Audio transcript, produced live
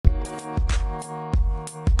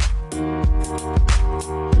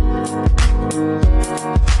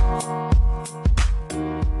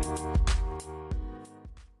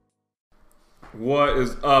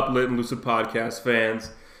up, Lit and Lucid podcast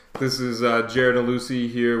fans? This is Jared and Lucy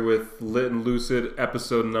here with Lit and Lucid,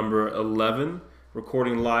 episode number 11,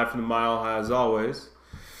 recording live from the Mile High as always.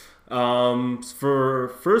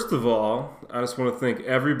 First of all, I just want to thank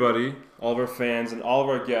everybody, all of our fans and all of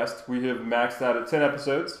our guests. We have maxed out at 10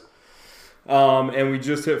 episodes, and we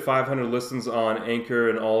just hit 500 listens on Anchor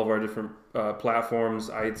and all of our different platforms,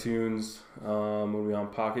 iTunes, what are we on,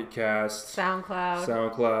 Pocket Cast,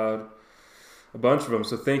 SoundCloud, a bunch of them.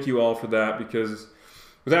 So thank you all for that, because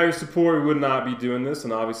without your support, we would not be doing this,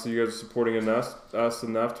 and obviously you guys are supporting us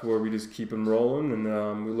enough to where we just keep them rolling,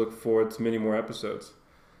 and we look forward to many more episodes.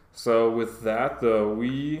 So with that, though,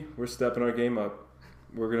 we're stepping our game up.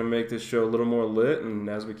 We're going to make this show a little more lit, and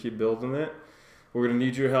as we keep building it, we're going to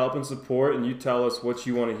need your help and support, and you tell us what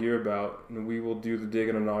you want to hear about, and we will do the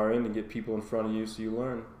digging on our end and get people in front of you so you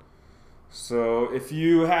learn. So if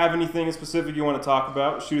you have anything specific you want to talk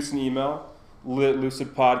about, shoot us an email,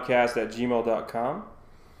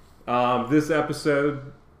 litlucidpodcast@gmail.com. This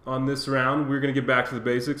episode, on this round, we're going to get back to the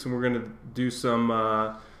basics, and we're going to do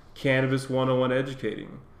some Cannabis 101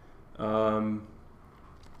 educating. What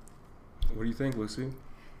do you think, Lucy?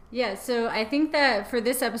 Yeah, so I think that for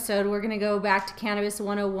this episode, we're going to go back to Cannabis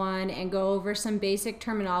 101 and go over some basic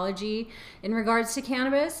terminology in regards to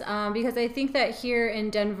cannabis, because I think that here in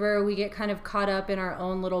Denver, we get kind of caught up in our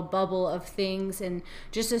own little bubble of things and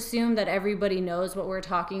just assume that everybody knows what we're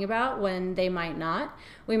talking about when they might not.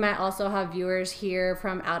 We might also have viewers here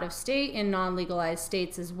from out of state and non-legalized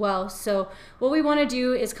states as well. So what we want to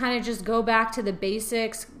do is kind of just go back to the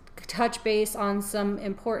basics, touch base on some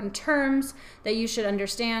important terms that you should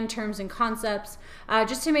understand, terms and concepts,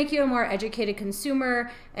 just to make you a more educated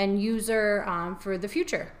consumer and user for the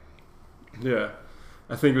future. Yeah.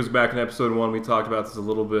 I think it was back in episode 1 we talked about this a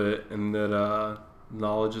little bit, and that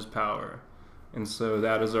knowledge is power. And so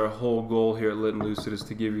that is our whole goal here at Lit and Lucid, is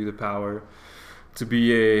to give you the power to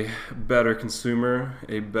be a better consumer,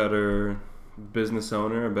 a better business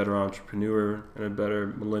owner, a better entrepreneur, and a better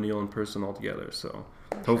millennial and person altogether. So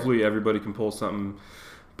hopefully everybody can pull something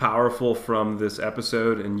powerful from this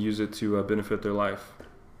episode and use it to benefit their life.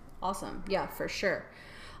 Awesome. Yeah, for sure.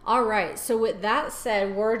 All right. So with that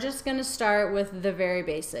said, we're just going to start with the very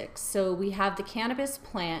basics. So we have the cannabis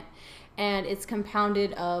plant, and it's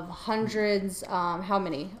compounded of hundreds, how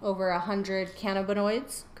many? Over 100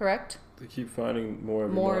 cannabinoids, correct? They keep finding more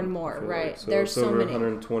and more, right. Like. So there's it's so over many.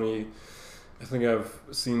 120. I think I've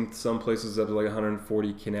seen some places that are like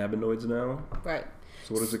 140 cannabinoids now. Right.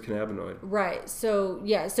 So what is a cannabinoid? Right. So,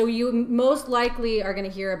 yeah. So you most likely are going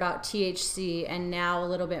to hear about THC and now a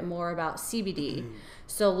little bit more about CBD.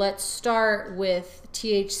 So let's start with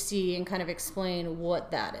THC and kind of explain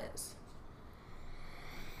what that is.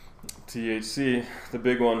 THC, the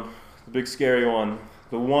big one, the big scary one,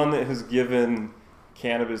 the one that has given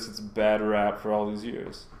cannabis its bad rap for all these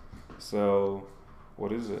years. So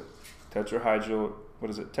what is it?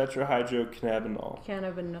 Tetrahydrocannabinol.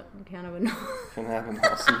 Cannabinol.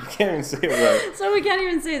 Cannabinol. So you can't even say it right. So we can't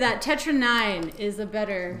even say that. Tetra 9 is a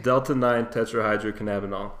better... Delta 9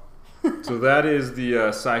 tetrahydrocannabinol. So that is the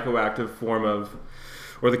psychoactive form of,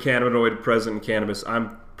 or the cannabinoid present in cannabis.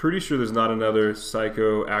 I'm pretty sure there's not another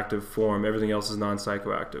psychoactive form. Everything else is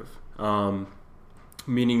non-psychoactive.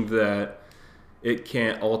 Meaning that it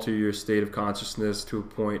can't alter your state of consciousness to a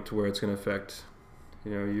point to where it's going to affect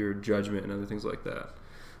your judgment and other things like that.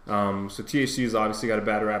 So THC has obviously got a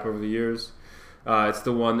bad rap over the years. It's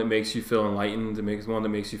the one that makes you feel enlightened, the one that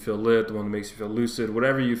makes you feel lit, the one that makes you feel lucid.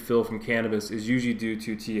 Whatever you feel from cannabis is usually due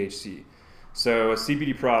to THC. So a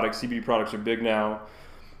CBD products are big now.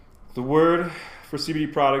 The word for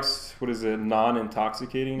CBD products, what is it,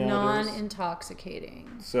 non-intoxicating nowadays? Non-intoxicating.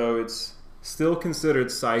 So it's still considered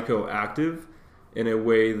psychoactive in a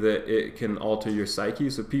way that it can alter your psyche.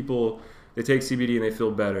 So people... they take CBD and they feel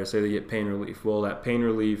better. Say they get pain relief. Well, that pain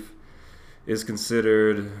relief is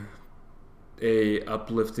considered a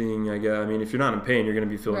uplifting, I guess. I mean, if you're not in pain, you're going to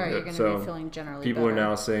be feeling good. You're going to be feeling generally people better. Are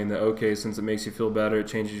now saying that, okay, since it makes you feel better, it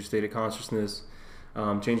changes your state of consciousness,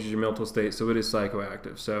 changes your mental state, so it is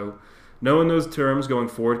psychoactive. So knowing those terms going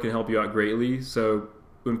forward can help you out greatly. So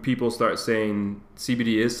when people start saying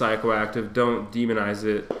CBD is psychoactive, don't demonize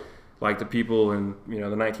it like the people in the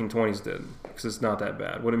 1920s did, because it's not that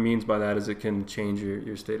bad. What it means by that is it can change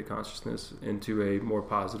your state of consciousness into a more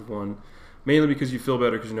positive one, mainly because you feel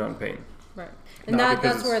better because you're not in pain. Right. And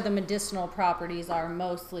that's where the medicinal properties are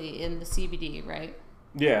mostly in the CBD, right?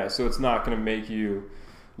 Yeah, so it's not going to make you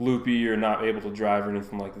loopy or not able to drive or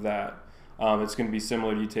anything like that. It's going to be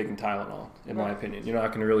similar to you taking Tylenol, in my opinion. You're not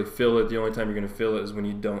going to really feel it. The only time you're going to feel it is when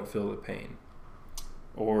you don't feel the pain.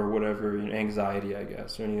 Or whatever, anxiety, I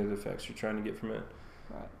guess, or any other effects you're trying to get from it.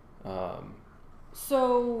 Right.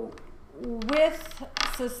 So with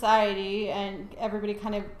society and everybody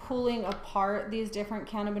kind of pulling apart these different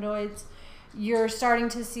cannabinoids, you're starting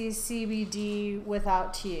to see CBD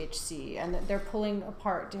without THC, and they're pulling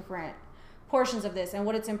apart different portions of this. And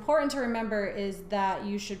what it's important to remember is that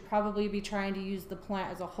you should probably be trying to use the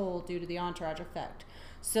plant as a whole due to the entourage effect.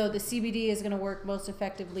 So the CBD is going to work most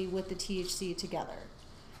effectively with the THC together.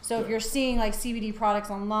 So if you're seeing like CBD products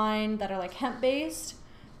online that are like hemp based,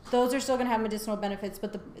 those are still going to have medicinal benefits,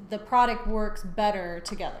 but the product works better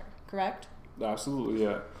together, correct? Absolutely,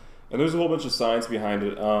 yeah. And there's a whole bunch of science behind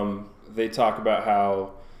it. They talk about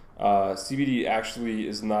how CBD actually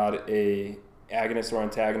is not a agonist or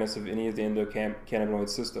antagonist of any of the endocannabinoid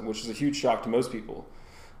system, which is a huge shock to most people.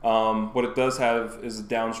 What it does have is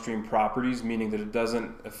downstream properties, meaning that it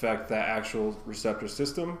doesn't affect that actual receptor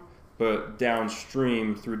system, but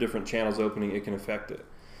downstream through different channels opening, it can affect it.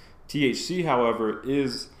 THC, however,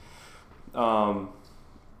 is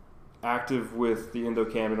active with the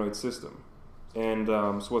endocannabinoid system. And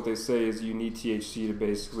so what they say is you need THC to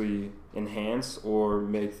basically enhance or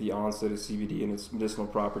make the onset of CBD and its medicinal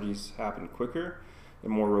properties happen quicker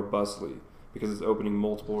and more robustly because it's opening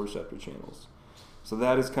multiple receptor channels. So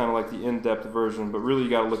that is kind of like the in-depth version, but really you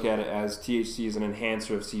got to look at it as THC is an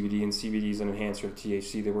enhancer of CBD and CBD is an enhancer of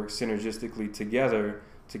THC. They work synergistically together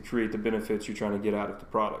to create the benefits you're trying to get out of the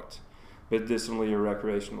product, medicinally or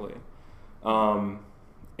recreationally.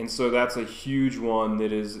 And so that's a huge one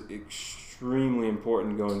that is extremely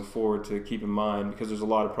important going forward to keep in mind, because there's a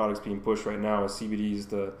lot of products being pushed right now as CBD is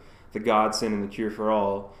the godsend and the cure for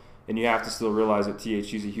all. And you have to still realize that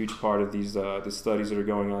THC is a huge part of these the studies that are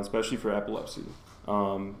going on, especially for epilepsy.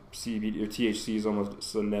 CBD or THC is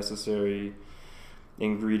almost a necessary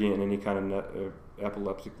ingredient in any kind of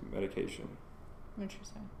epileptic medication.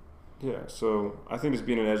 Interesting. Yeah, so I think just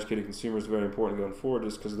being an educated consumer is very important going forward,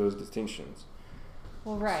 just because of those distinctions.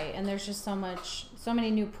 Well, right, and there's just so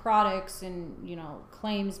many new products and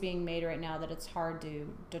claims being made right now that it's hard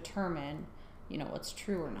to determine what's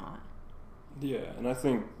true or not. Yeah, and I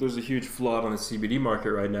think there's a huge flood on the CBD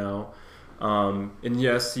market right now. And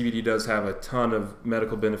yes, CBD does have a ton of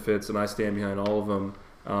medical benefits, and I stand behind all of them.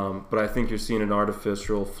 But I think you're seeing an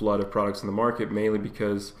artificial flood of products in the market, mainly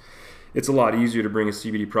because it's a lot easier to bring a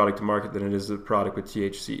CBD product to market than it is a product with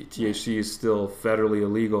THC. THC is still federally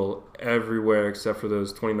illegal everywhere except for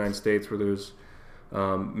those 29 states where there's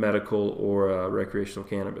medical or recreational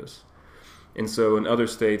cannabis. And so in other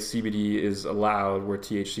states, CBD is allowed where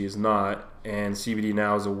THC is not, and CBD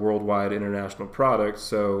now is a worldwide international product.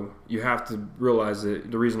 So you have to realize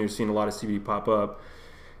that the reason you're seeing a lot of CBD pop up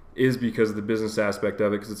is because of the business aspect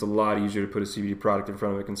of it, because it's a lot easier to put a CBD product in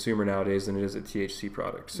front of a consumer nowadays than it is a THC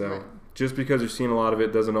product. So just because you're seeing a lot of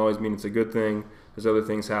it doesn't always mean it's a good thing. There's other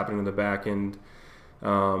things happening in the back end.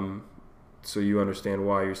 So you understand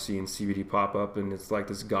why you're seeing CBD pop up, and it's like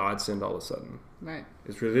this godsend all of a sudden. Right.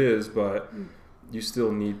 It's what it is, but you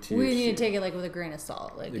still need THC. We need to take it with a grain of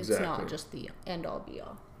salt. Exactly. It's not just the end-all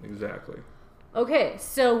be-all. Exactly. Okay,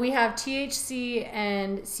 so we have THC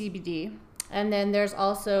and CBD. And then there's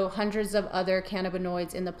also hundreds of other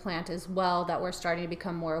cannabinoids in the plant as well that we're starting to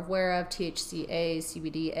become more aware of. THCA,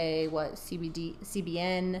 CBDA,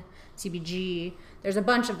 CBN, CBG. There's a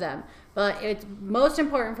bunch of them. But it's most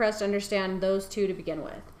important for us to understand those two to begin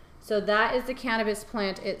with. So that is the cannabis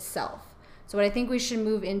plant itself. So what I think we should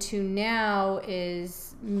move into now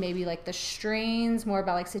is maybe like the strains, more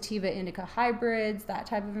about like sativa indica hybrids, that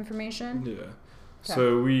type of information. Yeah. Okay.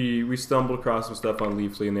 So we stumbled across some stuff on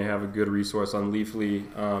Leafly, and they have a good resource on Leafly,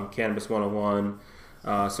 Cannabis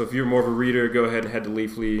 101. So if you're more of a reader, go ahead and head to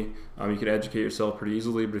Leafly. You can educate yourself pretty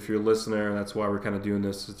easily, but if you're a listener, that's why we're kind of doing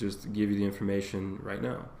this, is just to give you the information right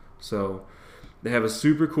now. So they have a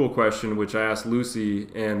super cool question, which I asked Lucy,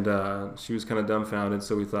 and she was kind of dumbfounded,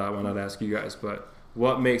 so we thought, why not ask you guys? But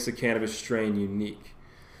what makes a cannabis strain unique?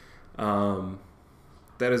 That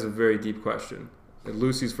is a very deep question. And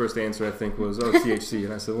Lucy's first answer, I think, was, THC.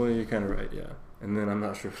 And I said, well, you're kind of right, yeah. And then I'm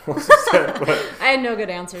not sure what else I said. But I had no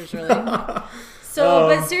good answers, really. But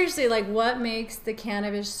seriously, like, what makes the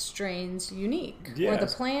cannabis strains unique? Yes. Or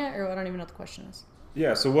the plant? Or I don't even know what the question is.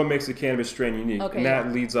 Yeah, so what makes a cannabis strain unique? Okay, and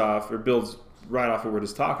that leads off, or builds right off what we're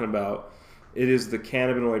just talking about. It is the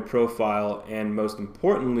cannabinoid profile, and most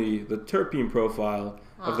importantly, the terpene profile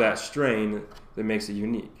of that strain that makes it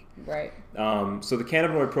unique. Right. So the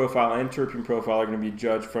cannabinoid profile and terpene profile are going to be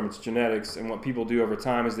judged from its genetics, and what people do over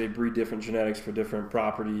time is they breed different genetics for different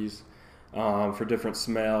properties, for different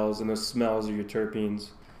smells, and those smells are your terpenes.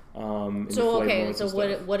 So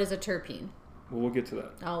what is a terpene? Well, we'll get to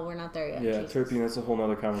that. Oh, we're not there yet. Yeah, Jesus. terpene, that's a whole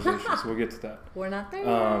nother conversation, so we'll get to that. We're not there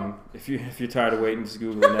yet. If you're tired of waiting, just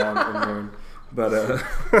Google it now and learn. But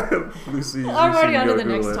Lucy, I'm already on on to the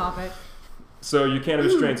next topic. So your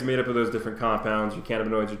cannabis strains are made up of those different compounds, your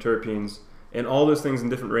cannabinoids, your terpenes, and all those things in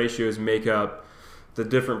different ratios make up the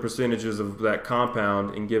different percentages of that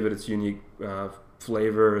compound and give it its unique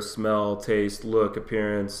flavor, smell, taste, look,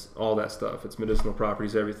 appearance, all that stuff. Its medicinal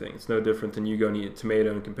properties, everything. It's no different than you go and eat a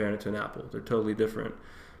tomato and comparing it to an apple. They're totally different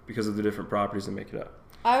because of the different properties that make it up.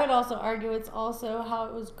 I would also argue it's also how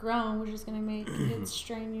it was grown, which is going to make its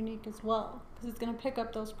strain unique as well, because it's going to pick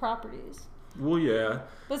up those properties. Well, yeah.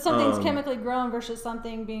 But something's chemically grown versus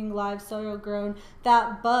something being live soil grown,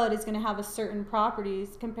 that bud is going to have a certain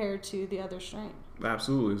properties compared to the other strain.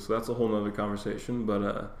 Absolutely. So that's a whole nother conversation,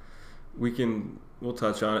 but we'll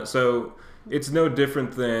touch on it. So it's no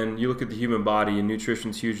different than you look at the human body, and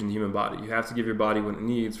nutrition's huge in the human body. You have to give your body what it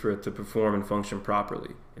needs for it to perform and function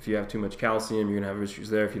properly. If you have too much calcium, you're going to have issues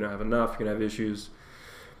there. If you don't have enough, you're going to have issues.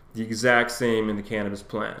 The exact same in the cannabis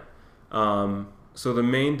plant. So the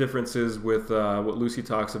main differences with what Lucy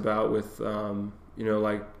talks about with,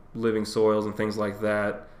 like living soils and things like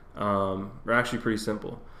that are actually pretty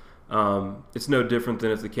simple. It's no different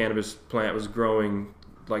than if the cannabis plant was growing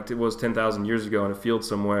like it was 10,000 years ago in a field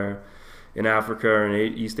somewhere in Africa or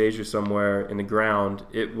in East Asia somewhere in the ground.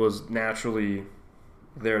 It was naturally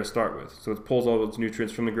there to start with. So it pulls all its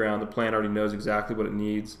nutrients from the ground. The plant already knows exactly what it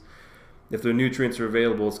needs. If the nutrients are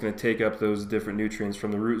available, it's going to take up those different nutrients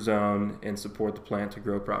from the root zone and support the plant to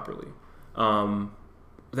grow properly. That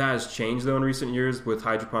has changed, though, in recent years with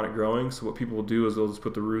hydroponic growing. So what people will do is they'll just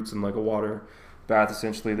put the roots in like a water bath,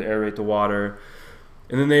 essentially, to aerate the water.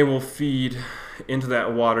 And then they will feed into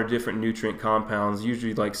that water different nutrient compounds,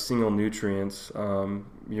 usually like single nutrients,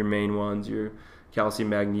 your main ones, your calcium,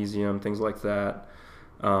 magnesium, things like that.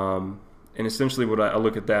 And essentially what I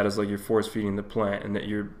look at that as like you're force feeding the plant and that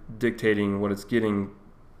you're dictating what it's getting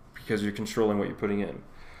because you're controlling what you're putting in.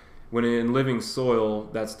 When in living soil,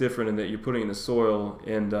 that's different in that you're putting in the soil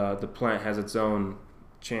and the plant has its own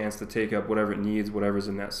chance to take up whatever it needs, whatever's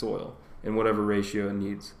in that soil, in whatever ratio it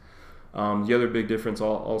needs. The other big difference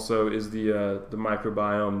also is the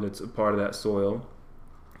microbiome that's a part of that soil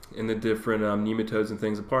and the different nematodes and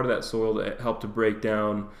things, a part of that soil that help to break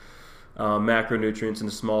down macronutrients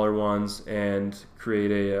into smaller ones and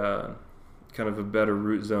create a kind of a better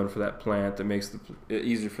root zone for that plant that makes it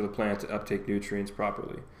easier for the plant to uptake nutrients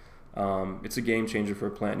properly. It's a game changer for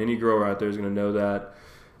a plant. And any grower out there is going to know that.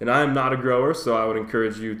 And I am not a grower, so I would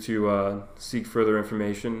encourage you to seek further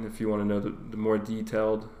information if you want to know the more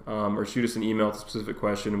detailed, or shoot us an email with a specific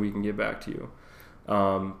question and we can get back to you.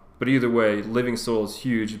 But either way, living soil is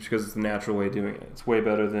huge because it's the natural way of doing it. It's way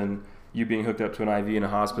better than you being hooked up to an IV in a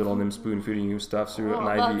hospital and them spoon feeding you stuff through an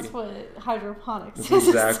IV. That's what hydroponics is. That's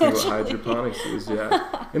exactly what hydroponics is,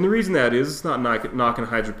 yeah. And the reason that is, it's not knocking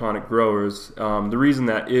hydroponic growers. The reason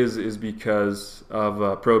that is because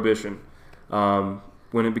of prohibition.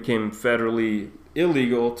 When it became federally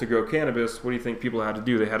illegal to grow cannabis, what do you think people had to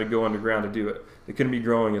do? They had to go underground to do it. They couldn't be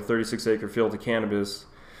growing a 36-acre field of cannabis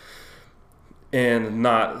and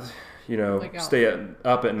not, stay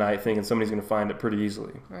up at night thinking somebody's going to find it pretty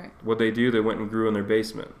easily. Right. What they do, they went and grew in their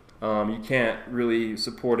basement. You can't really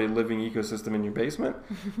support a living ecosystem in your basement.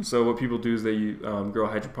 So what people do is they grow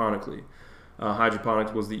hydroponically.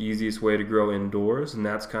 Hydroponics was the easiest way to grow indoors, and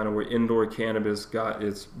that's kind of where indoor cannabis got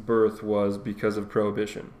its birth, was because of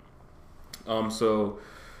prohibition. So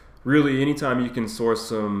really, anytime you can source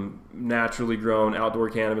some naturally grown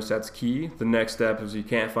outdoor cannabis, that's key. The next step is you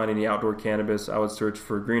can't find any outdoor cannabis, I would search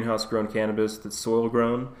for greenhouse-grown cannabis that's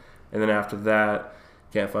soil-grown. And then after that,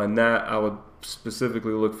 can't find that, I would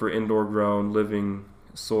specifically look for indoor-grown, living,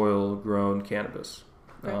 soil-grown cannabis.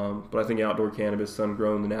 Right. But I think outdoor cannabis,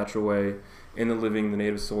 sun-grown the natural way, in the living, the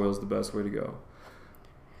native soil is the best way to go.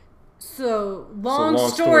 So long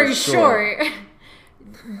story short.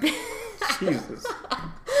 Jesus.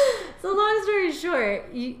 So long story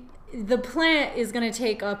short, the plant is going to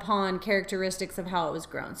take upon characteristics of how it was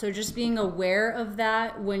grown. So just being aware of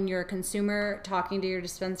that when you're a consumer talking to your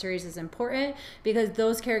dispensaries is important, because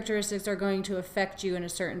those characteristics are going to affect you in a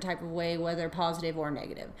certain type of way, whether positive or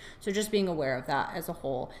negative. So just being aware of that as a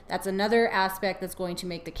whole. That's another aspect that's going to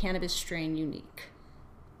make the cannabis strain unique.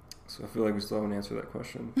 So I feel like we still haven't answered that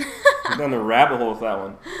question. We've done the rabbit hole with that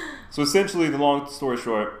one. So essentially, the long story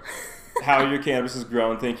short, how your cannabis is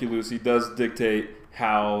grown, thank you, Lucy, does dictate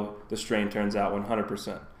how the strain turns out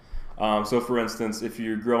 100%. So for instance, if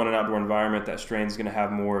you grow in an outdoor environment, that strain is going to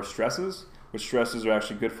have more stresses, which stresses are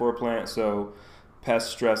actually good for a plant. So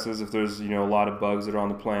pest stresses, if there's a lot of bugs that are on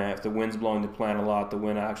the plant, if the wind's blowing the plant a lot, the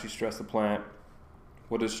wind actually stress the plant.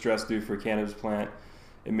 What does stress do for a cannabis plant?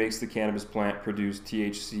 It makes the cannabis plant produce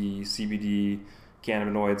THC, CBD,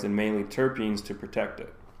 cannabinoids, and mainly terpenes to protect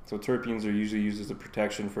it. So terpenes are usually used as a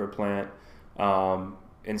protection for a plant.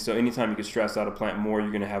 And so anytime you can stress out a plant more,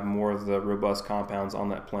 you're going to have more of the robust compounds on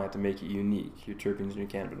that plant to make it unique, your terpenes and your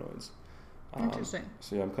cannabinoids. Interesting.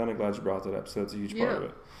 So yeah, I'm kind of glad you brought that up. So that's a huge part of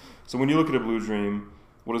it. So when you look at a blue dream,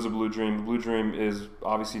 what is a blue dream? A blue dream is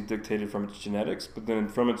obviously dictated from its genetics, but then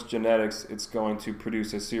from its genetics, it's going to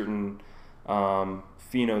produce a certain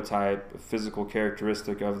phenotype, a physical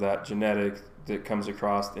characteristic of that genetic that comes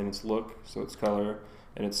across in its look, so its color,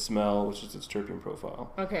 and its smell, which is its terpene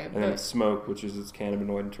profile. Okay. And then its smoke, which is its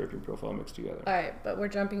cannabinoid and terpene profile mixed together. All right, but we're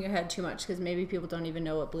jumping ahead too much because maybe people don't even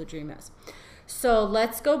know what blue dream is. So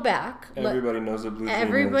let's go back. Everybody knows what blue dream is.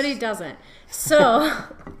 Everybody doesn't. So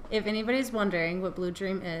if anybody's wondering what blue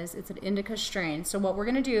dream is, it's an indica strain. So what we're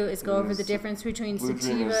going to do is go over the difference between blue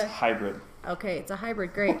sativa. Dream is hybrid. Okay, it's a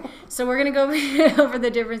hybrid. Great. So we're going to go over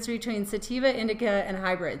the difference between sativa, indica, and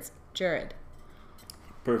hybrids. Jared.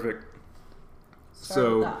 Perfect.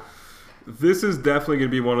 So this is definitely going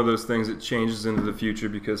to be one of those things that changes into the future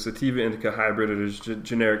because sativa, indica, hybrid are just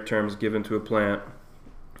generic terms given to a plant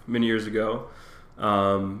many years ago.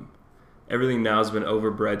 Everything now has been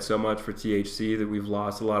overbred so much for THC that we've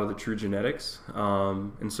lost a lot of the true genetics.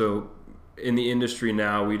 And so in the industry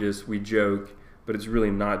now, we joke, but it's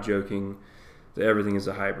really not joking, that everything is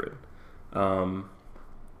a hybrid.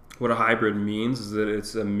 What a hybrid means is that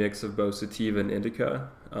it's a mix of both sativa and indica.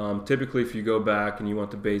 Typically, if you go back and you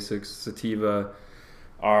want the basics, sativa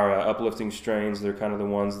are uplifting strains. They're kind of the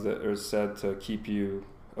ones that are said to keep you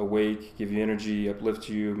awake, give you energy, uplift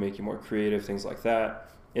you, make you more creative, things like that.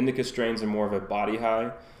 Indica strains are more of a body high.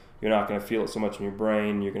 You're not going to feel it so much in your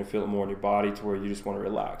brain. You're going to feel it more in your body to where you just want to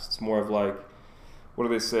relax. It's more of like, what do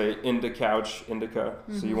they say? Indica.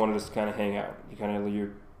 Mm-hmm. So you want to just kind of hang out. You kind of,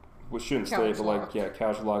 we shouldn't say it, but like, yeah,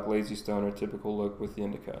 couch lock, lazy stoner, typical look with the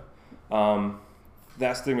indica.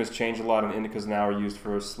 That stigma's changed a lot, and indicas now are used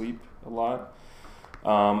for sleep a lot,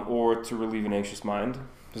 or to relieve an anxious mind.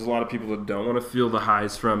 There's a lot of people that don't want to feel the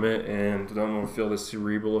highs from it and don't want to feel the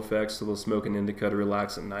cerebral effects, so they'll smoke an indica to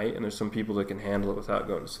relax at night. And there's some people that can handle it without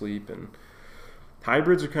going to sleep. And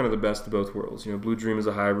hybrids are kind of the best of both worlds. You know, Blue Dream is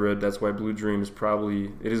a hybrid. That's why Blue Dream is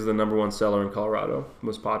it is the number one seller in Colorado,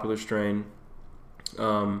 most popular strain.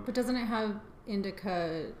 But doesn't it have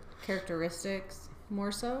indica characteristics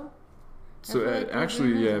more so? So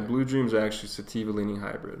actually, yeah, Blue Dream's actually sativa leaning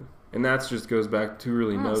hybrid, and that just goes back to who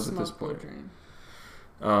really knows at this point.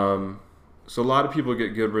 So a lot of people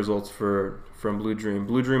get good results from Blue Dream.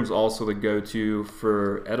 Blue Dream's also the go-to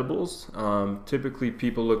for edibles. Typically,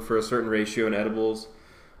 people look for a certain ratio in edibles.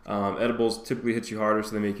 Edibles typically hit you harder,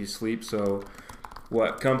 so they make you sleep. So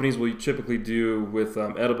what companies will typically do with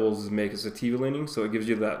edibles is make a sativa leaning, so it gives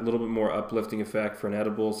you that little bit more uplifting effect for an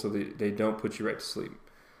edible, so they don't put you right to sleep.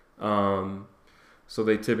 So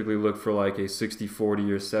they typically look for like a 60-40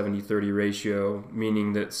 or 70-30 ratio,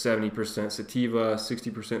 meaning that 70% sativa,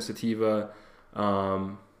 60% sativa,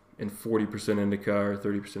 and 40% indica or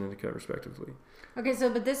 30% indica respectively. Okay, so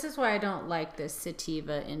but this is why I don't like this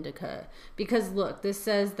sativa indica, because look, this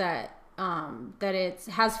says that it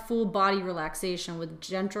has full body relaxation with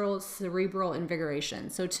gentle cerebral invigoration.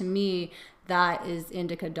 So to me, that is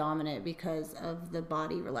indica dominant because of the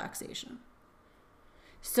body relaxation.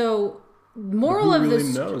 So moral of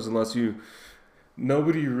this, knows unless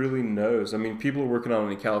nobody really knows. I mean, people are working on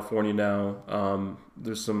it in California now.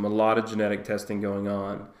 There's a lot of genetic testing going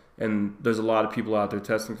on, and there's a lot of people out there,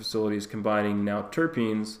 testing facilities, combining now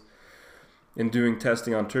terpenes and doing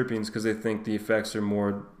testing on terpenes because they think the effects are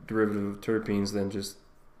more derivative of terpenes than just,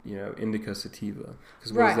 indica sativa.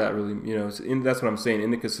 Because what does that really, that's what I'm saying.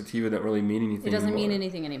 Indica sativa don't really mean anything. It doesn't mean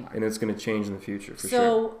anything anymore. And it's going to change in the future for sure.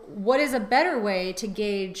 So what is a better way to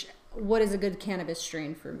gauge what is a good cannabis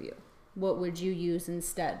strain for you? What would you use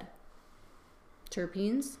instead?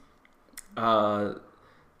 Terpenes?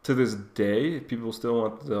 To this day, if people still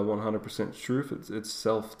want the 100% truth, it's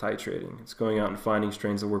self-titrating. It's going out and finding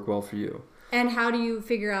strains that work well for you. And how do you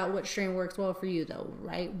figure out what strain works well for you, though,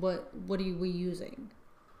 right? What are we using?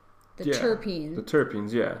 The terpenes. The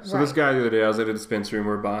terpenes, yeah. So this guy the other day, I was at a dispensary and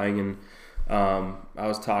we're buying, and I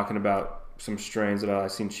was talking about some strains that I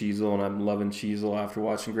seen Cheezel, and I'm loving Cheezel after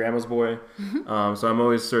watching Grandma's Boy. Mm-hmm. So I'm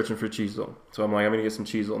always searching for Cheezel. So I'm like, I'm going to get some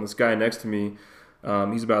Cheezel. And this guy next to me,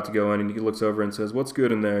 he's about to go in, and he looks over and says, "What's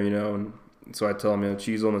good in there?" And so I tell him,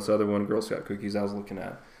 Cheezel and this other one, Girl Scout cookies I was looking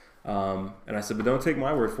at. And I said, but don't take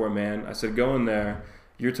my word for it, man. I said, go in there.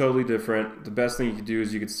 You're totally different. The best thing you could do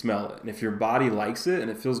is you could smell it. And if your body likes it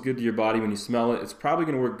and it feels good to your body when you smell it, it's probably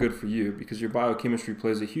going to work good for you because your biochemistry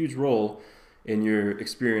plays a huge role in your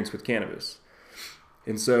experience with cannabis.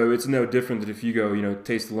 And so it's no different that if you go,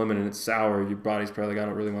 taste the lemon and it's sour, your body's probably like, I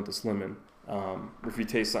don't really want this lemon. If you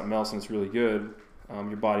taste something else and it's really good,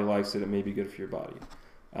 your body likes it, it may be good for your body.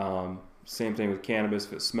 Same thing with cannabis.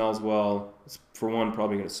 If it smells well, it's, for one,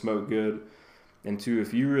 probably going to smoke good. And two,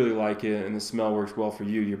 if you really like it and the smell works well for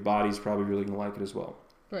you, your body's probably really going to like it as well.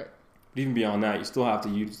 Right. But even beyond that, you still have to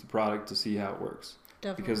use the product to see how it works.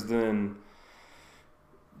 Definitely. Because then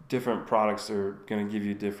different products are going to give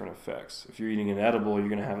you different effects. If you're eating an edible, you're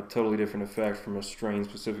going to have a totally different effect from a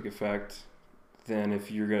strain-specific effect than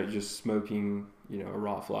if you're going to just smoking, a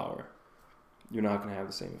raw flower. You're not going to have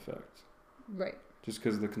the same effect. Right. Just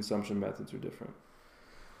because the consumption methods are different.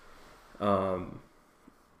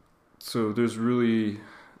 So there's really,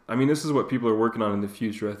 this is what people are working on in the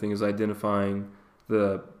future, I think, is identifying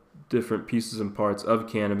the different pieces and parts of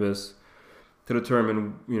cannabis to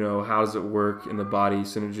determine, how does it work in the body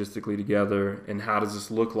synergistically together, and how does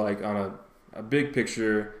this look like on a big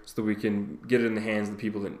picture so that we can get it in the hands of the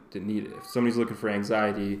people that need it. If somebody's looking for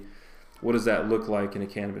anxiety, what does that look like in a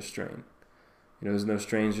cannabis strain? There's no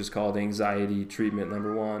strains just called anxiety treatment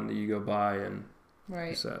number 1 that you go buy and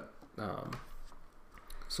set.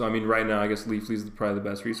 So, right now, I guess Leafly is probably the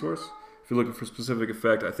best resource. If you're looking for a specific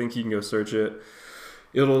effect, I think you can go search it.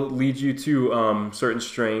 It'll lead you to certain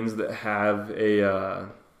strains that have a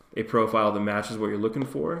profile that matches what you're looking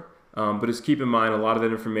for. But just keep in mind, a lot of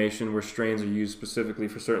that information where strains are used specifically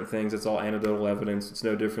for certain things, it's all anecdotal evidence. It's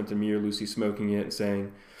no different than me or Lucy smoking it and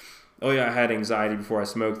saying, oh yeah, I had anxiety before I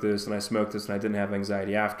smoked this, and I smoked this and I didn't have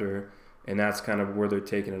anxiety after. And that's kind of where they're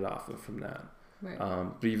taking it off of from that. Right.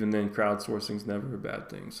 But even then, crowdsourcing is never a bad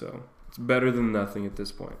thing. So it's better than nothing at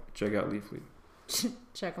this point. Check out Leafly.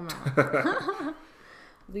 Check them out.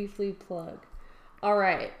 Leafly plug. All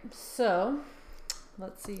right. So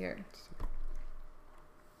let's see here.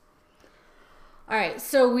 All right.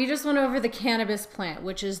 So we just went over the cannabis plant,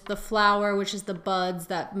 which is the flower, which is the buds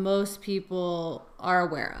that most people are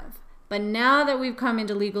aware of. But now that we've come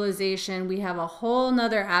into legalization, we have a whole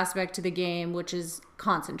nother aspect to the game, which is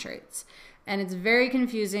concentrates. And it's very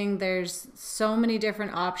confusing. There's so many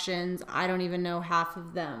different options. I don't even know half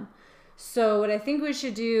of them. So what I think we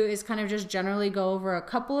should do is kind of just generally go over a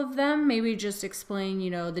couple of them. Maybe just explain,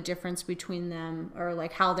 the difference between them, or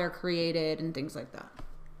like how they're created and things like that.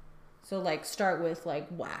 So like start with like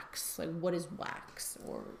wax. Like what is wax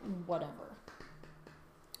or whatever?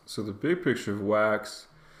 So the big picture of wax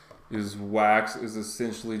is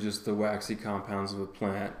essentially just the waxy compounds of a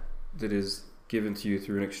plant that is given to you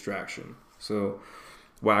through an extraction. So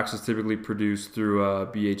wax is typically produced through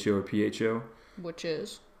BHO or PHO. Which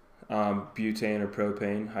is? Butane or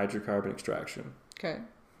propane, hydrocarbon extraction. Okay.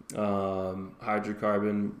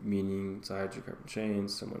 Hydrocarbon, meaning it's a hydrocarbon chain,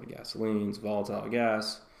 similar to gasoline's, volatile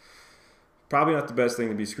gas. Probably not the best thing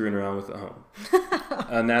to be screwing around with at home.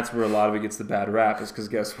 And that's where a lot of it gets the bad rap, is because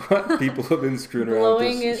guess what? People have been screwing around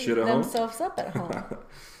with this shit at home. Blowing themselves up at home.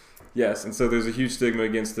 Yes, and so there's a huge stigma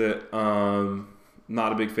against it.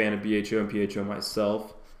 Not a big fan of BHO and PHO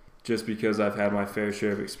myself, just because I've had my fair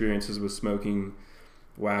share of experiences with smoking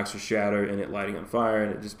wax or shatter and it lighting on fire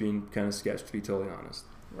and it just being kind of sketch, to be totally honest.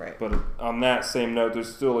 Right. But on that same note,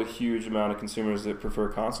 there's still a huge amount of consumers that prefer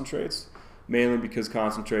concentrates, mainly because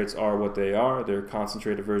concentrates are what they are. They're a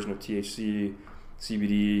concentrated version of THC,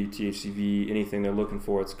 CBD, THCV, anything they're looking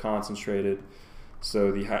for, it's concentrated.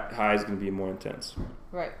 So the high is going to be more intense.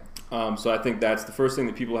 Right. So I think that's the first thing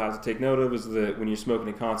that people have to take note of, is that when you're smoking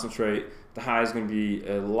a concentrate, the high is going to be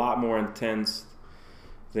a lot more intense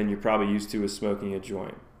than you're probably used to with smoking a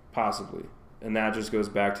joint, possibly. And that just goes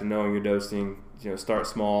back to knowing your dosing. Start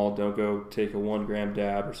small. Don't go take a 1 gram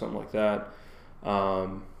dab or something like that.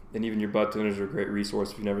 And even your bud tenders are a great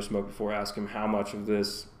resource. If you've never smoked before, ask them how much of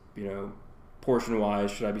this,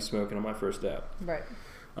 portion-wise, should I be smoking on my first dab. Right.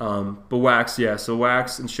 But wax, yeah. So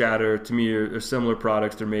wax and shatter, to me, are similar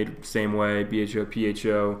products. They're made the same way, BHO,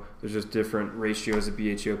 PHO. There's just different ratios of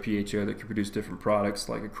BHO, PHO that can produce different products,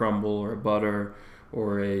 like a crumble or a butter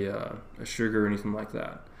or a sugar or anything like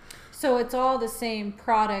that. So it's all the same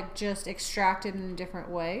product, just extracted in a different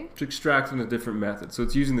way? It's extracted in a different method. So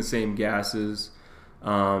it's using the same gases,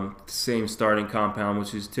 the same starting compound,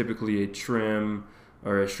 which is typically a trim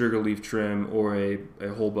or a sugar leaf trim or a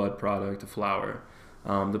whole bud product, a flower.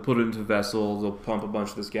 They'll put it into a vessel. They'll pump a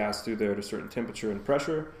bunch of this gas through there at a certain temperature and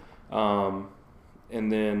pressure. And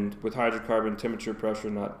then with hydrocarbon, temperature, pressure,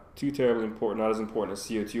 not too terribly important, not as important as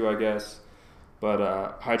CO2, I guess.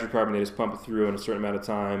 But hydrocarbon, they just pump it through in a certain amount of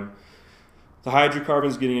time. The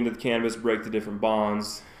hydrocarbons getting into the cannabis break the different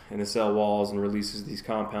bonds in the cell walls and releases these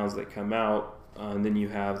compounds that come out. And then you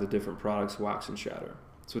have the different products, wax and shatter.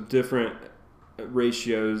 So different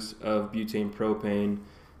ratios of butane, propane,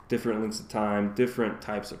 different lengths of time, different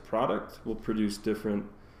types of product will produce different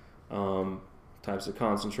types of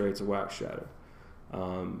concentrates of wax shatter.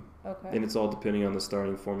 And it's all depending on the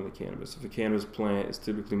starting form of the cannabis. If a cannabis plant is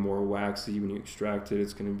typically more waxy, when you extract it,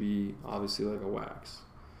 it's going to be obviously like a wax.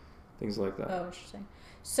 Things like that. Oh, interesting.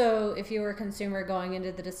 So if you were a consumer going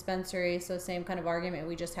into the dispensary, so same kind of argument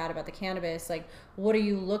we just had about the cannabis, like what are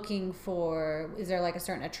you looking for? Is there like a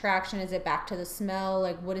certain attraction? Is it back to the smell?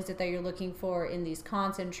 Like what is it that you're looking for in these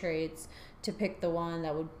concentrates to pick the one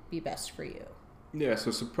that would be best for you? Yeah,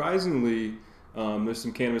 so surprisingly, there's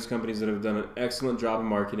some cannabis companies that have done an excellent job of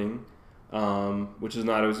marketing, which is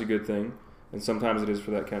not always a good thing, and sometimes it is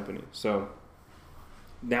for that company. So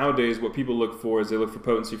nowadays, what people look for is they look for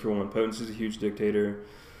potency for one. Potency is a huge dictator.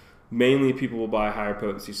 Mainly, people will buy higher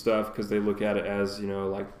potency stuff because they look at it as,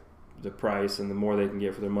 like the price, and the more they can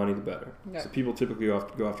get for their money, the better. Okay. So people typically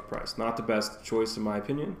go after price. Not the best choice, in my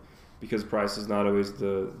opinion, because price is not always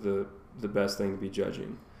the best thing to be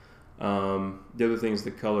judging. The other thing is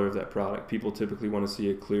the color of that product. People typically want to see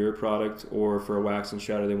a clear product, or for a wax and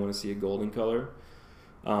shatter, they want to see a golden color.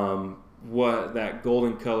 What that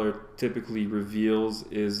golden color typically reveals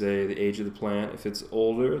is the age of the plant. If it's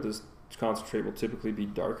older, this concentrate will typically be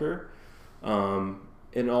darker.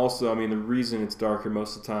 And also, the reason it's darker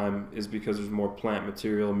most of the time is because there's more plant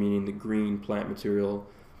material, meaning the green plant material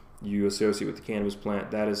you associate with the cannabis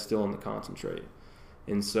plant, that is still in the concentrate.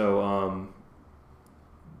 And so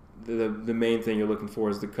the main thing you're looking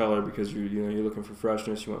for is the color, because you're looking for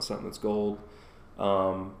freshness. You want something that's gold.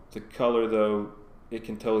 The color, though, it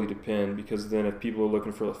can totally depend, because then if people are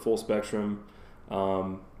looking for a full spectrum,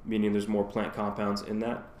 meaning there's more plant compounds in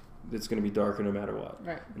that, it's going to be darker no matter what.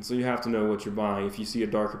 Right. And so you have to know what you're buying. If you see a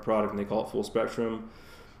darker product and they call it full spectrum,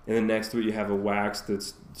 and then next to it you have a wax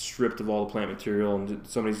that's stripped of all the plant material, and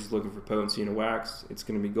somebody's just looking for potency in a wax, it's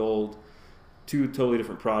going to be gold. Two totally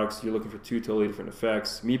different products. You're looking for two totally different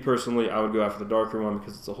effects. Me personally, I would go after the darker one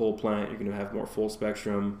because it's a whole plant. You're going to have more full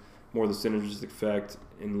spectrum, more of the synergistic effect.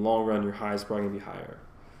 In the long run, your high is probably going to be higher.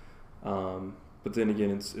 But then again,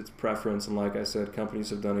 it's preference, and like I said, companies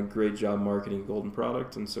have done a great job marketing golden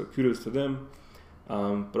product, and so kudos to them.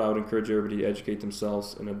 But I would encourage everybody to educate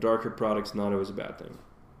themselves, and a darker product's not always a bad thing.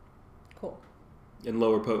 Cool. And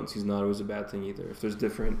lower potency is not always a bad thing either, if there's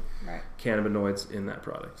different cannabinoids in that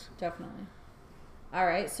product. Definitely. All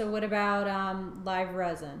right, so what about live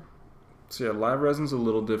resin? So yeah, live resin's a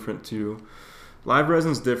little different too. Live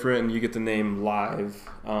resin's different, and you get the name live,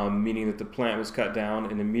 meaning that the plant was cut down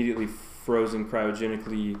and immediately frozen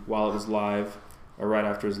cryogenically while it was live, or right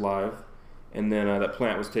after it was live. And then that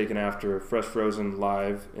plant was taken after fresh frozen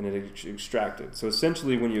live, and it extracted. So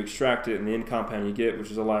essentially, when you extract it, and the end compound you get,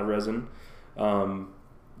 which is a live resin,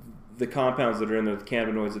 the compounds that are in there, the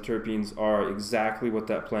cannabinoids, the terpenes, are exactly what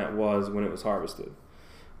that plant was when it was harvested.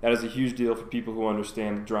 That is a huge deal for people who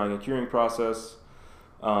understand the drying and curing process,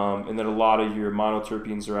 and that a lot of your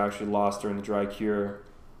monoterpenes are actually lost during the dry cure.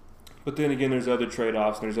 But then again, there's other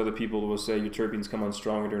trade-offs, and there's other people who will say your terpenes come on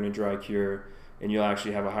stronger during a dry cure, and you'll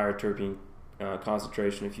actually have a higher terpene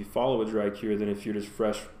concentration if you follow a dry cure than if you just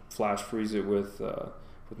flash freeze it with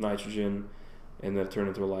nitrogen and then turn it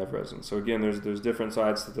into a live resin. So again, there's different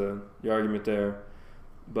sides to the argument there,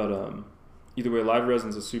 but either way, live resin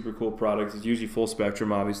is a super cool product. It's usually full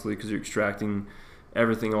spectrum, obviously, because you're extracting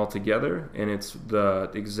everything all together, and it's the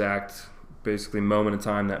exact, basically, moment in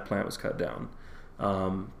time that plant was cut down.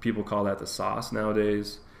 People call that the sauce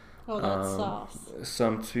nowadays. Oh, that's sauce.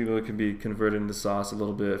 Some people, it can be converted into sauce a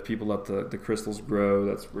little bit. If people let the crystals grow,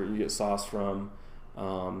 that's where you get sauce from.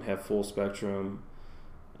 Have full spectrum.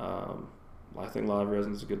 I think live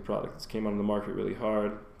resin is a good product. It's came out on the market really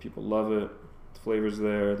hard. People love it. The flavor's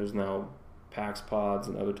there. There's now PAX pods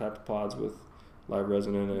and other type of pods with live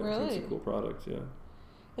resin in it. Really? It's a cool product, yeah.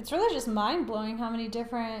 It's really just mind-blowing how many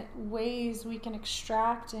different ways we can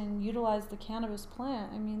extract and utilize the cannabis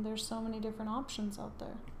plant. I mean, there's so many different options out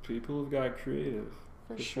there. People have got creative.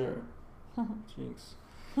 For sure. Jinx.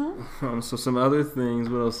 So some other things.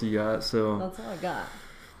 What else you got? So that's all I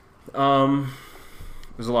got.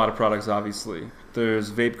 There's a lot of products, obviously.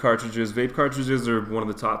 There's vape cartridges. Vape cartridges are one of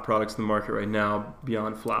the top products in the market right now,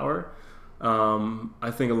 beyond flower.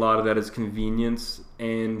 I think a lot of that is convenience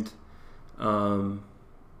and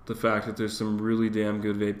the fact that there's some really damn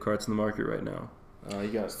good vape carts in the market right now.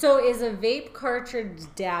 So is a vape cartridge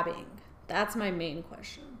dabbing? That's my main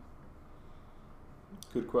question.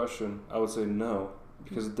 Good question. I would say no.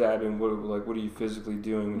 Because dabbing, what are you physically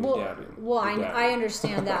doing when you're dabbing? Well, I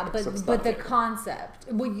understand that, but the concept,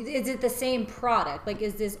 is it the same product? Like,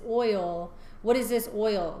 is this oil? What is this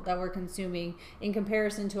oil that we're consuming in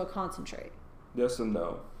comparison to a concentrate? Yes and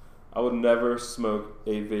no. I would never smoke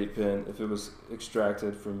a vape pen if it was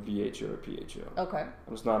extracted from BHO or PHO. Okay.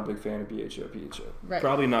 I'm just not a big fan of BHO, PHO. Right.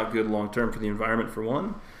 Probably not good long term for the environment for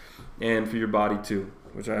one, and for your body too,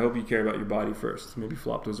 which I hope you care about your body first. Maybe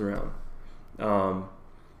flop those around.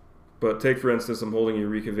 But take, for instance, I'm holding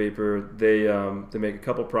Eureka Vapor. They make a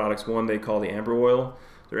couple products. One they call the Amber Oil.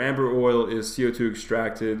 Their Amber Oil is CO2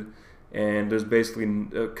 extracted, and there's basically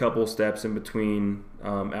a couple steps in between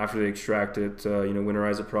after they extract it,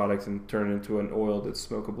 winterize a product and turn it into an oil that's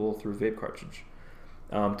smokable through a vape cartridge.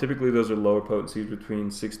 Typically, those are lower potencies, between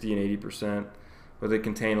 60 and 80%, but they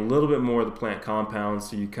contain a little bit more of the plant compounds,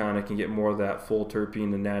 so you kind of can get more of that full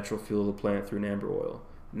terpene, the natural feel of the plant through an amber oil.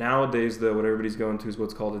 Nowadays, though, what everybody's going to is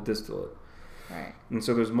what's called a distillate. Right. And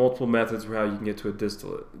so there's multiple methods for how you can get to a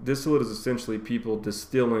distillate. Distillate is essentially people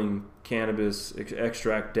distilling cannabis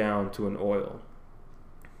extract down to an oil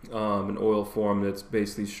form that's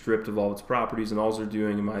basically stripped of all its properties, and all they're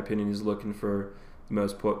doing, in my opinion, is looking for the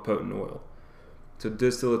most potent oil. So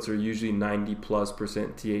distillates are usually 90+%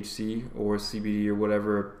 THC or CBD or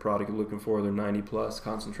whatever product you're looking for. They're 90+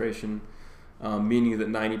 concentration, meaning that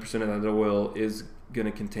 90% of that oil is going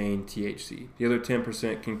to contain THC. The other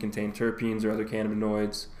 10% can contain terpenes or other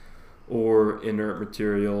cannabinoids or inert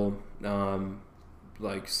material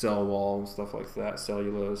like cell wall and stuff like that,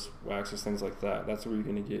 cellulose, waxes, things like that. That's where you're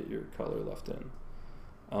going to get your color left in.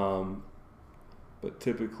 But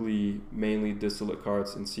typically, mainly distillate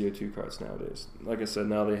carts and CO2 carts nowadays. Like I said,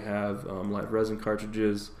 now they have live resin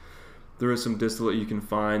cartridges. There is some distillate you can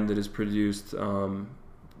find that is produced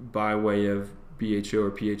by way of BHO or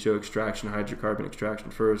PHO extraction, hydrocarbon extraction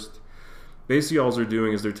first. Basically, all they're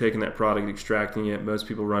doing is they're taking that product, extracting it. Most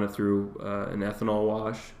people run it through an ethanol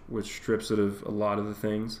wash, which strips it of a lot of the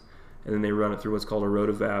things. And then they run it through what's called a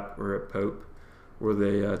rotovap or a POPE, where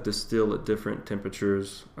they distill at different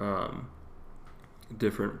temperatures,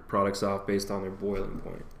 different products off based on their boiling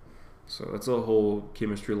point. So that's a whole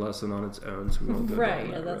chemistry lesson on its own. So we won't go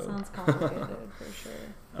right, down that road. sounds complicated for sure.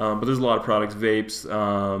 But there's a lot of products, vapes,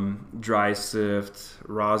 dry sift,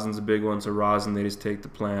 rosin's a big one. So rosin, they just take the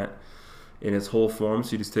plant in its whole form.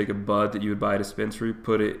 So you just take a bud that you would buy at a dispensary,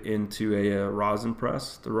 put it into a rosin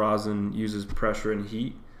press. The rosin uses pressure and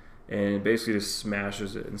heat, and it basically just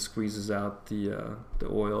smashes it and squeezes out the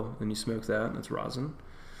oil, and you smoke that, and that's rosin.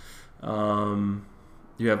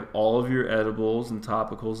 You have all of your edibles and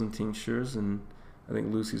topicals and tinctures, and I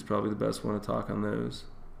think Lucy's probably the best one to talk on those.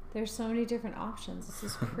 There's so many different options. This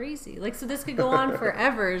is crazy. So this could go on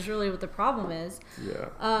forever is really what the problem is.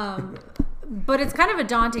 Yeah. But it's kind of a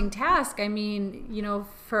daunting task. I mean,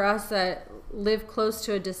 for us that live close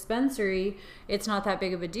to a dispensary, it's not that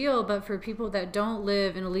big of a deal. But for people that don't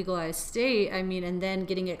live in a legalized state, I mean, and then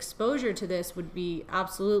getting exposure to this would be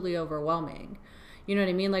absolutely overwhelming. You know what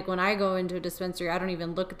I mean? Like when I go into a dispensary, I don't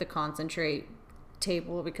even look at the concentrate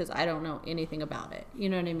table because I don't know anything about it. You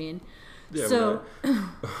know what I mean? Yeah. So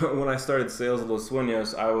when I started sales at Los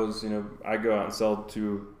Sueños, I was, I go out and sell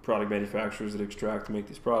to product manufacturers that extract and make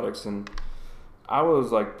these products, and I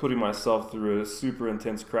was like putting myself through a super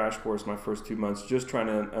intense crash course my first 2 months, just trying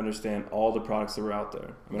to understand all the products that were out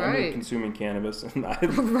there. I mean, I'm consuming cannabis, and I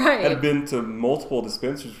had been to multiple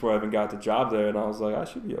dispensaries before I even got the job there, and I was like, I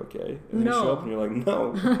should be okay. And you show up and you're like,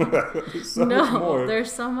 no, there's so much more.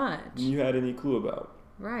 There's so much than you had any clue about.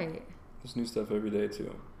 Right. There's new stuff every day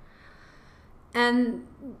too. And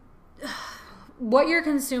what you're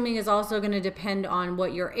consuming is also going to depend on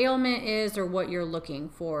what your ailment is or what you're looking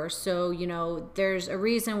for. So, there's a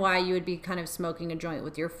reason why you would be kind of smoking a joint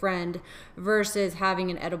with your friend versus having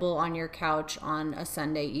an edible on your couch on a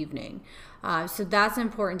Sunday evening. So that's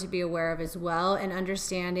important to be aware of as well, and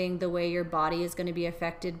understanding the way your body is going to be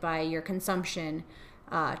affected by your consumption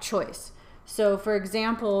choice. So, for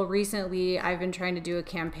example, recently I've been trying to do a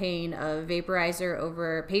campaign of vaporizer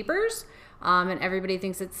over papers. And everybody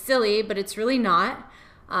thinks it's silly, but it's really not.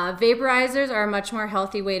 Vaporizers are a much more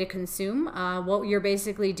healthy way to consume. What you're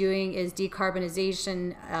basically doing is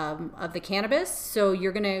decarbonization of the cannabis. So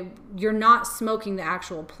you're not smoking the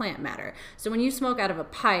actual plant matter. So when you smoke out of a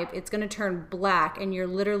pipe, it's going to turn black, and you're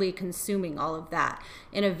literally consuming all of that.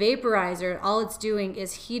 In a vaporizer, all it's doing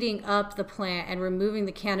is heating up the plant and removing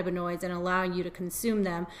the cannabinoids and allowing you to consume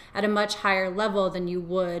them at a much higher level than you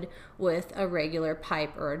would with a regular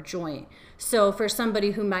pipe or a joint. So for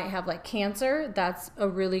somebody who might have like cancer, that's a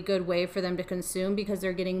really good way for them to consume because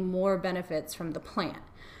they're getting more benefits from the plant.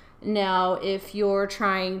 Now, if you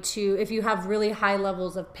have really high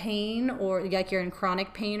levels of pain, or like you're in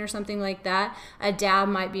chronic pain or something like that, a dab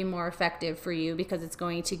might be more effective for you because it's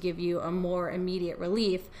going to give you a more immediate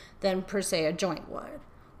relief than per se a joint would.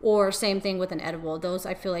 Or same thing with an edible. Those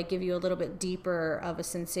I feel like give you a little bit deeper of a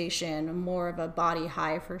sensation, more of a body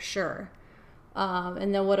high for sure.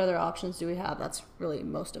 And then what other options do we have? That's really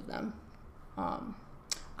most of them.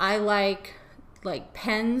 I like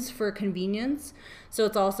pens for convenience. So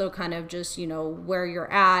it's also kind of just, where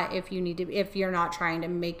you're at. If you're not trying to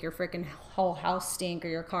make your freaking whole house stink or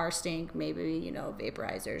your car stink, maybe,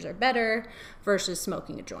 vaporizers are better versus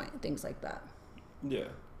smoking a joint, things like that. Yeah.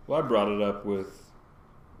 Well, I brought it up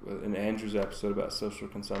in Andrew's episode about social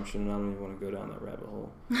consumption, and I don't even want to go down that rabbit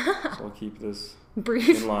hole. So I'll keep this brief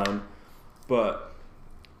in line. But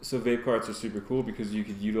so vape carts are super cool because you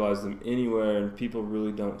could utilize them anywhere, and people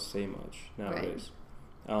really don't say much nowadays.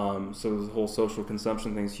 Right. So the whole social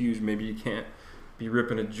consumption thing's huge. Maybe you can't be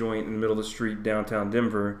ripping a joint in the middle of the street downtown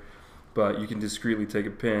Denver, but you can discreetly take a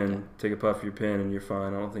puff of your pen, and you're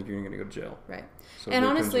fine. I don't think you're going to go to jail. Right. So and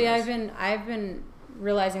honestly, I've been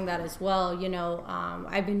realizing that as well. I'm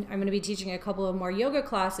going to be teaching a couple of more yoga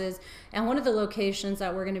classes, and one of the locations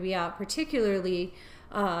that we're going to be at particularly,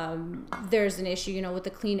 there's an issue, with the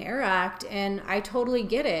Clean Air Act, and I totally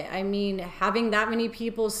get it. I mean, having that many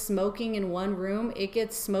people smoking in one room, it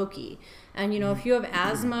gets smoky. And, if you have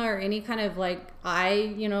asthma or any kind of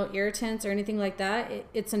eye, irritants or anything like that,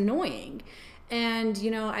 it's annoying. And,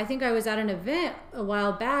 I think I was at an event a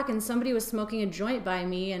while back and somebody was smoking a joint by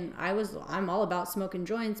me, and I'm all about smoking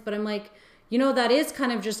joints, but I'm like, that is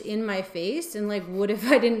kind of just in my face, and what if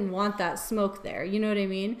I didn't want that smoke there? You know what I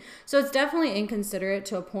mean? So it's definitely inconsiderate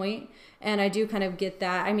to a point, and I do kind of get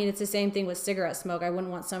that. I mean, it's the same thing with cigarette smoke. I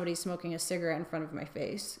wouldn't want somebody smoking a cigarette in front of my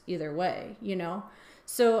face either way,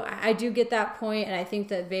 So I do get that point, and I think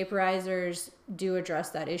that vaporizers do address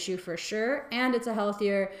that issue for sure, and it's a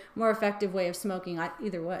healthier, more effective way of smoking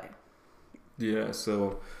either way. Yeah,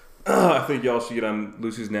 so I think y'all should get on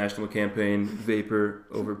Lucy's national campaign, Vapor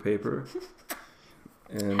Over Paper.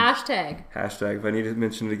 And hashtag, if I need to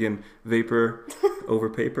mention it again, Vapor Over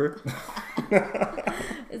Paper.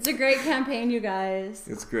 It's a great campaign, you guys.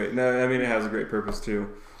 It's great. No, I mean, it has a great purpose too.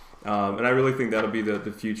 And I really think that'll be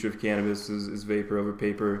the future of cannabis is vapor over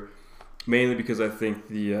paper, mainly because I think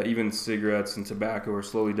the even cigarettes and tobacco are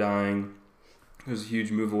slowly dying. There's a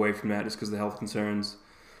huge move away from that just because of the health concerns.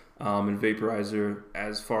 And vaporizer,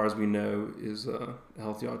 as far as we know, is a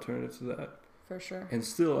healthy alternative to that. For sure. And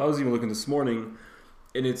still, I was even looking this morning,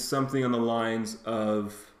 and it's something on the lines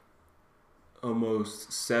of almost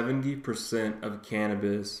 70% of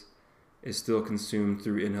cannabis is still consumed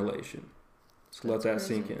through inhalation. So let that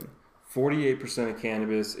sink in. 48% of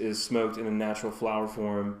cannabis is smoked in a natural flower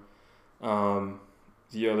form.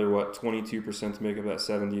 The other, 22% to make up that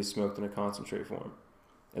 70 is smoked in a concentrate form.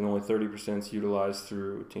 And only 30% is utilized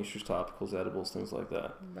through tinctures, topicals, edibles, things like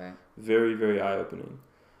that. Right. Very, very eye-opening.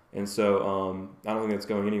 And so I don't think that's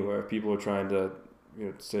going anywhere. If people are trying to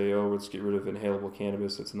say, let's get rid of inhalable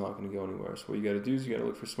cannabis, it's not going to go anywhere. So what you got to do is you got to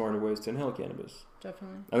look for smarter ways to inhale cannabis.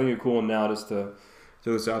 Definitely. I think a cool one now just to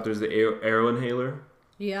throw this out there is the Aero Inhaler.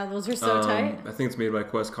 Yeah, those are so tight. I think it's made by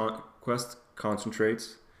Quest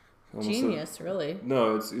Concentrates. Genius, really.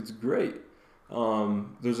 No, it's great.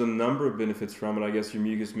 There's a number of benefits from it. I guess your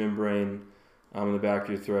mucous membrane in the back of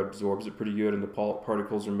your throat absorbs it pretty good, and the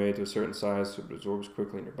particles are made to a certain size so it absorbs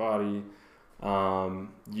quickly in your body.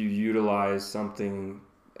 You utilize something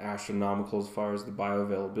astronomical as far as the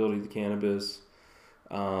bioavailability of the cannabis.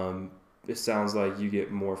 It sounds like you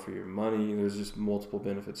get more for your money. There's just multiple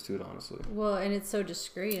benefits to it, honestly. Well, and it's so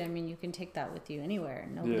discreet. I mean, you can take that with you anywhere.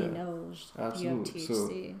 Nobody knows absolutely. You have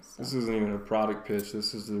THC. So this isn't even a product pitch.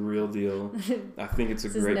 This is the real deal. I think it's a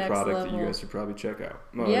great product that you guys should probably check out.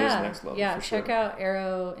 No, it is next level. Yeah, for check sure. out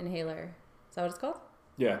Aero Inhaler. Is that what it's called?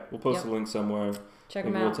 Yeah, we'll post a link somewhere. Check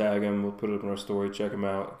them out. We'll tag them. We'll put it up in our story. Check them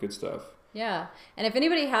out. Good stuff. Yeah. And if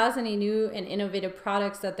anybody has any new and innovative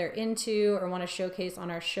products that they're into or want to showcase on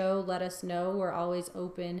our show, let us know. We're always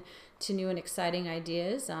open to new and exciting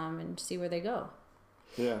ideas and see where they go.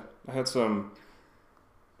 Yeah. I had some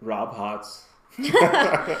Rob Hots.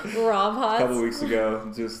 Rob Hots? A couple of weeks ago.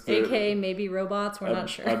 AKA maybe robots. We're not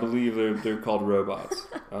sure. I believe they're called robots.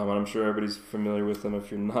 And I'm sure everybody's familiar with them.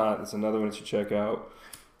 If you're not, it's another one that you check out.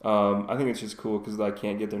 I think it's just cool because I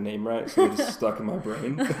can't get their name right, so they're just stuck in my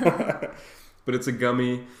brain. But it's a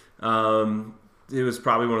gummy. It was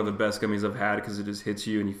probably one of the best gummies I've had because it just hits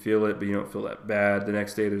you and you feel it, but you don't feel that bad. The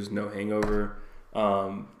next day, there's no hangover.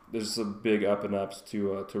 There's some big up and ups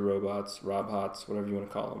to robots, Rob Hots, whatever you want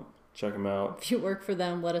to call them. Check them out. If you work for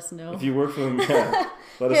them, let us know. If you work for them, yeah,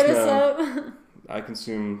 let us know. Up. I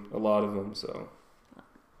consume a lot of them, so.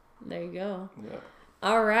 There you go. Yeah.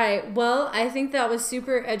 All right. Well, I think that was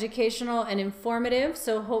super educational and informative.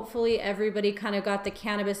 So hopefully everybody kind of got the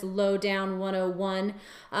Cannabis Lowdown 101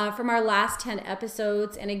 from our last 10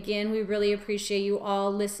 episodes. And again, we really appreciate you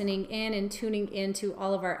all listening in and tuning into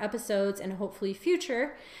all of our episodes and hopefully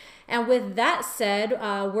future. And with that said,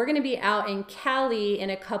 we're going to be out in Cali in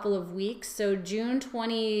a couple of weeks. So June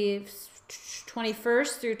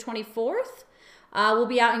 21st through 24th. We'll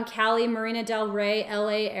be out in Cali, Marina del Rey,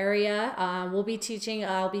 LA area. I'll be teaching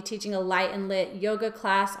a light and lit yoga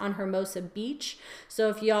class on Hermosa Beach. So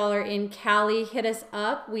if y'all are in Cali, hit us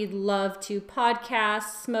up. We'd love to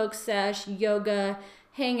podcast, smoke sesh, yoga,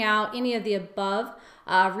 hang out, any of the above.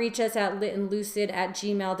 Reach us at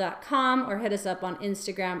litandlucid@gmail.com or hit us up on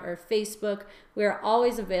Instagram or Facebook. We're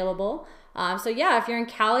always available. So yeah, if you're in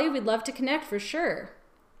Cali, we'd love to connect for sure.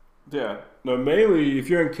 Yeah. No, mainly if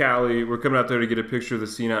you're in Cali, we're coming out there to get a picture of the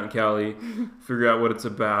scene out in Cali, figure out what it's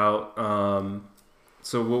about.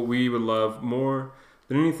 So what we would love more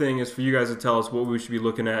than anything is for you guys to tell us what we should be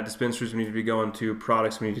looking at, dispensaries we need to be going to,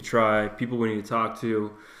 products we need to try, people we need to talk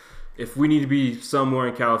to. If we need to be somewhere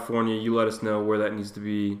in California, you let us know where that needs to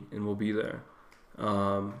be, and we'll be there.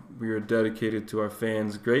 We are dedicated to our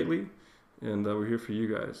fans greatly, and we're here for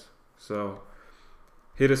you guys. So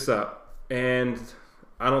hit us up. And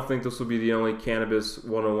I don't think this will be the only Cannabis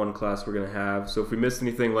 101 class we're going to have. So if we missed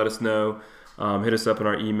anything, let us know. Hit us up in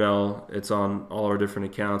our email. It's on all our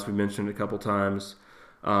different accounts. We mentioned it a couple times.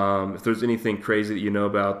 If there's anything crazy that you know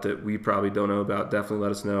about that we probably don't know about, definitely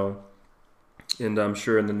let us know. And I'm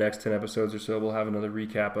sure in the next 10 episodes or so, we'll have another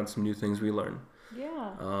recap on some new things we learned.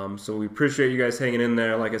 Yeah. So we appreciate you guys hanging in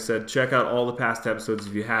there. Like I said, check out all the past episodes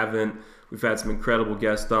if you haven't. We've had some incredible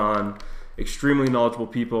guests on. Extremely knowledgeable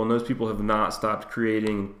people, and those people have not stopped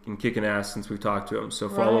creating and kicking ass since we've talked to them. So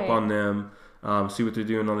follow up on them, see what they're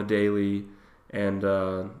doing on the daily, and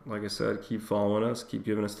like I said, keep following us, keep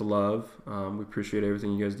giving us the love. We appreciate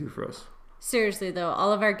everything you guys do for us. Seriously though,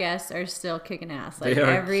 all of our guests are still kicking ass. Like they are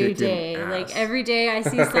every day. ass. Like every day I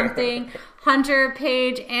see something. Hunter,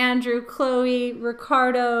 Paige, Andrew, Chloe,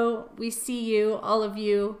 Ricardo, we see you, all of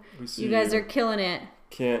you. You guys are killing it.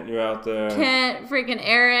 Kent, you're out there. Kent, freaking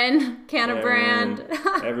Aaron, Cannabrand.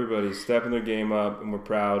 Everybody's stepping their game up, and we're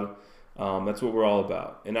proud. That's what we're all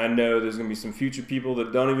about. And I know there's going to be some future people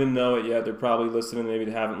that don't even know it yet. They're probably listening. Maybe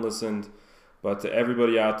they haven't listened. But to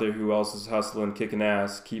everybody out there who else is hustling, kicking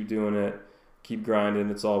ass, keep doing it. Keep grinding.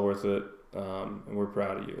 It's all worth it. And we're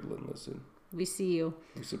proud of you at Lit and Lucid. We see you.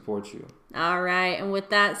 We support you. All right. And with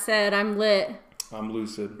that said, I'm Lit. I'm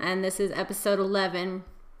Lucid. And this is episode 11.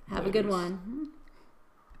 Have a good one.